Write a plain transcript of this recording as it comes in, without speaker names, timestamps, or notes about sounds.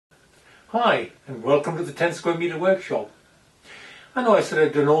Hi, and welcome to the 10 square metre workshop. I know I said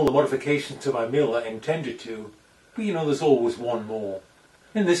I'd done all the modifications to my mill I intended to, but you know there's always one more.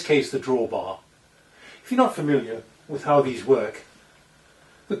 In this case the drawbar. If you're not familiar with how these work,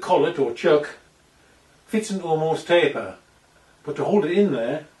 the collet or chuck fits into a Morse taper, but to hold it in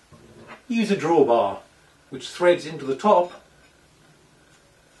there, you use a drawbar which threads into the top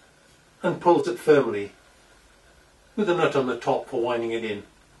and pulls it firmly, with a nut on the top for winding it in.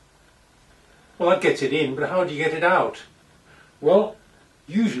 Well, that gets it in, but how do you get it out? Well,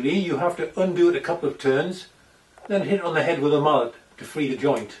 usually you have to undo it a couple of turns, then hit it on the head with a mallet to free the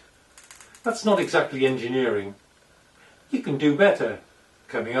joint. That's not exactly engineering. You can do better.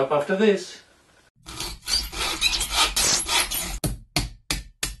 Coming up after this.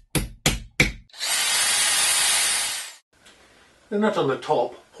 The nut on the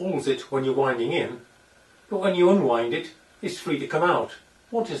top holds it when you're winding in, but when you unwind it, it's free to come out.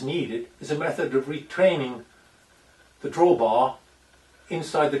 What is needed is a method of retraining the drawbar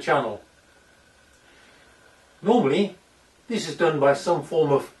inside the channel. Normally, this is done by some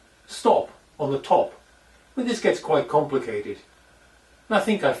form of stop on the top, but this gets quite complicated. And I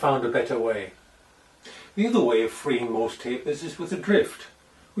think I found a better way. The other way of freeing most tapers is with a drift,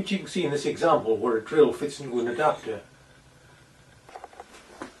 which you can see in this example where a drill fits into an adapter.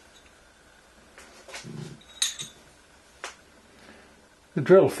 The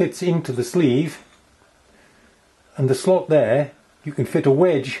drill fits into the sleeve, and the slot there you can fit a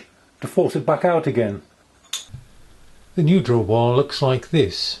wedge to force it back out again. The new drawbar looks like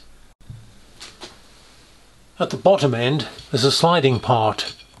this. At the bottom end there's a sliding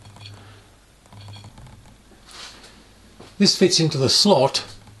part. This fits into the slot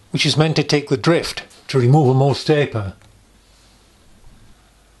which is meant to take the drift to remove a Morse taper.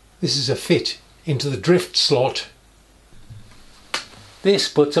 This is a fit into the drift slot.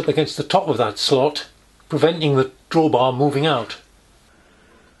 This butts up against the top of that slot, preventing the drawbar moving out.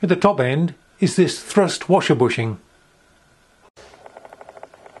 At the top end is this thrust washer bushing.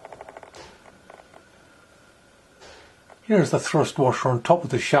 Here is the thrust washer on top of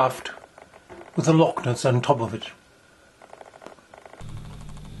the shaft with the lock nuts on top of it.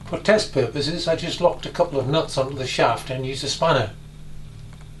 For test purposes I just locked a couple of nuts onto the shaft and used a spanner.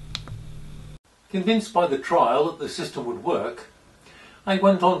 Convinced by the trial that the system would work, I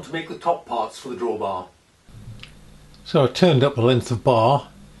went on to make the top parts for the drawbar. So I turned up a length of bar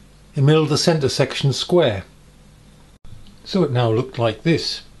and milled the centre section square. So it now looked like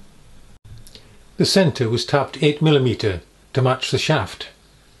this. The centre was tapped 8mm to match the shaft.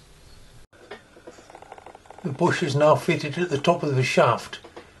 The bush is now fitted at the top of the shaft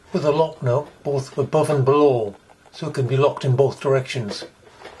with a lock nut both above and below, so it can be locked in both directions.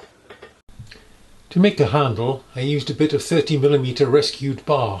 To make the handle I used a bit of 30mm rescued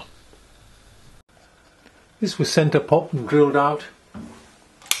bar. This was centre popped and drilled out.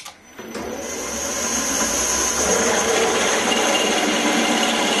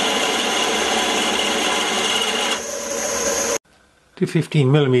 To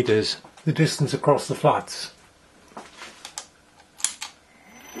 15mm, the distance across the flats.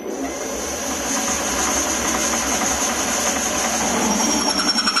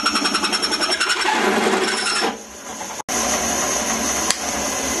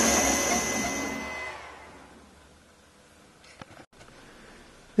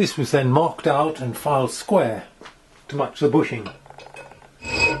 This was then marked out and filed square to match the bushing.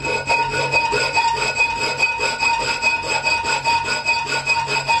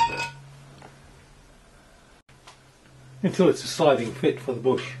 Until it's a sliding fit for the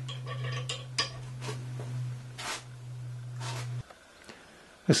bush.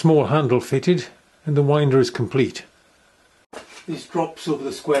 A small handle fitted and the winder is complete. This drops over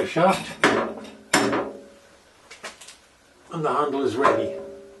the square shaft and the handle is ready.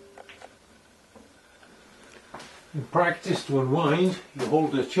 In practice, to unwind, you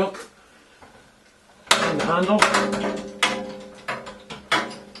hold the chuck on the handle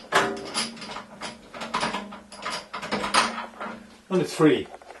and it's free.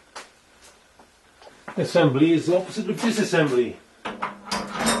 Assembly is the opposite of disassembly.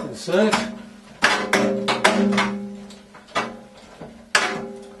 Insert,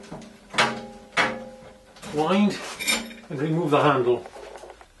 wind and remove the handle.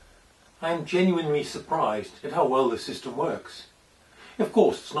 I am genuinely surprised at how well this system works. Of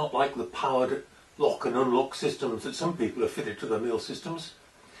course, it's not like the powered lock and unlock systems that some people have fitted to their mill systems,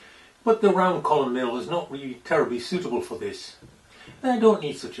 but the round column mill is not really terribly suitable for this. I don't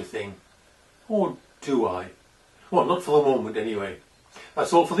need such a thing. Or do I? Well, not for the moment anyway.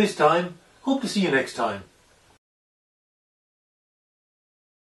 That's all for this time. Hope to see you next time.